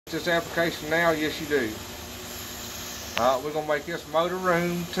This application now? Yes, you do. Alright, we're going to make this motor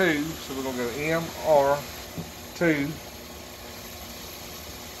room 2, so we're going to go MR2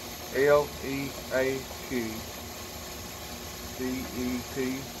 LEAQ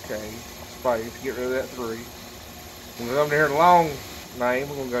DETK space, get rid of that 3. When we come down here to long name,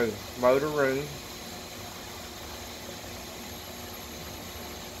 we're going to go motor room.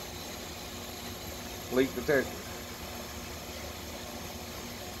 Leak detector.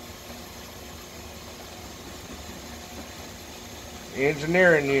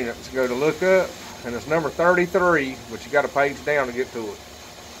 Engineering units, go to look up, and it's number 33, but you got a page down to get to it.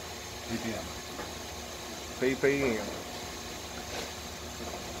 PPM.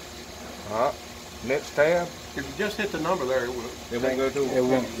 Alright, next tab. If you just hit the number there, it won't go to it. It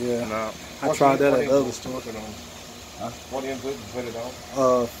won't, yeah. No. I tried that at the other store. What input and put it on?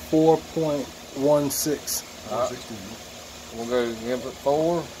 4.16. We'll go input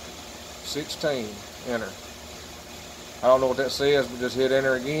 4, 16, enter. I don't know what that says, but just hit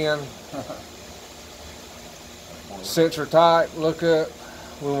enter again. Sensor type, look up.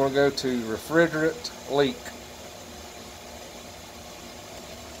 We want to go to refrigerant leak.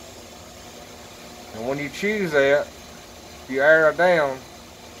 And when you choose that, if you arrow down,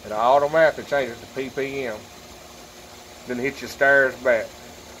 it'll automatically change it to ppm. Then hit your stairs back.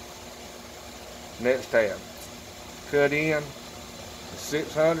 Next tab. Cut in is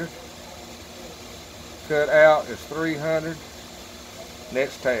 600. Cut out is 300.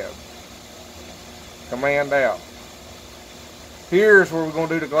 Next tab. Command out. Here's where we're going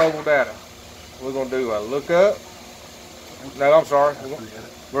to do the global data. We're going to do a lookup. No, I'm sorry.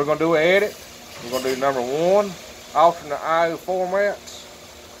 We're going to do an edit. We're going to do number 1, alternate IO formats,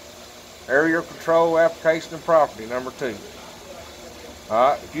 area control, application, and property, number 2.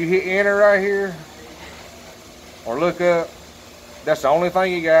 Alright, if you hit enter right here, or look up, that's the only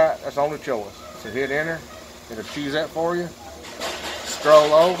thing you got, that's the only choice. So hit enter, it'll choose that for you.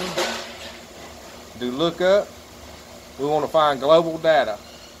 Scroll over, do look up. We want to find global data.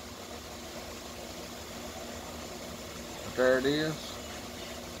 There it is.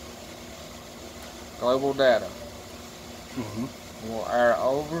 Global data. We'll arrow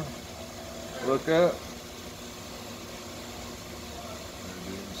over, look up.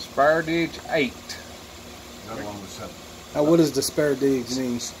 Spare dig 8. Now, what does the spare digs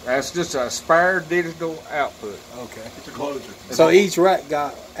mean? That's just a spare digital output. Okay. It's a closer. So each rack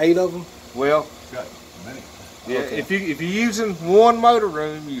got 8 of them? Well, Got many. yeah. Okay. If you're using one motor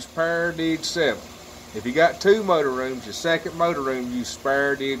room, use spare dig 7. If you got 2 motor rooms, your second motor room, use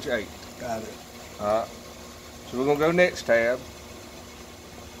spare dig 8. Got it. Alright. So we're gonna go next tab.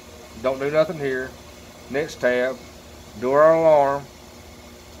 Don't do nothing here. Next tab. Do our alarm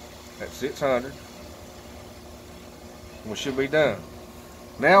at 600. We should be done.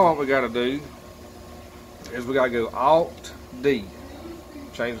 Now what we got to do is we got to go Alt D.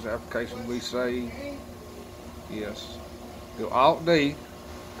 Change the application we say. Yes. Go Alt D.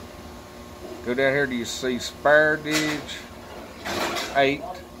 Go down here to you see spare dig 8.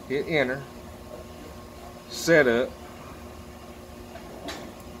 Hit enter. Setup.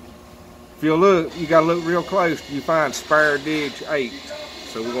 If you look, you got to look real close till you find spare dig 8.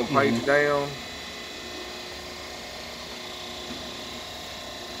 So we're going to page down.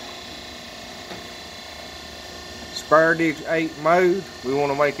 Spare dig 8 mode, we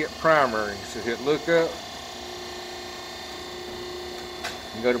want to make it primary. So hit look up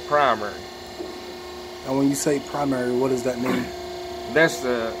and go to primary. And when you say primary, what does that mean? That's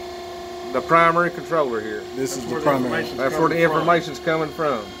the primary controller here. This is the primary. That's where the information's coming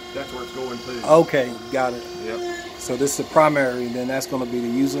from. That's where it's going to. Okay, got it. Yep. So this is the primary, then that's going to be the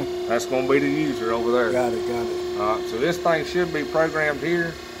user? That's going to be the user over there. Got it, got it. Alright, so this thing should be programmed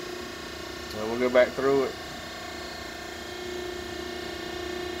here. So we'll go back through it.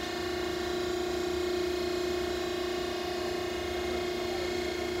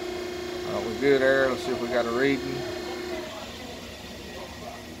 We're good there. Let's see if we got a reading.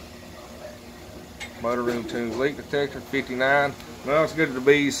 Motor room tunes, leak detector 59. Well, let's go to the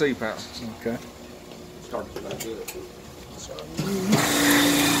BEC panel. Okay. Started back good.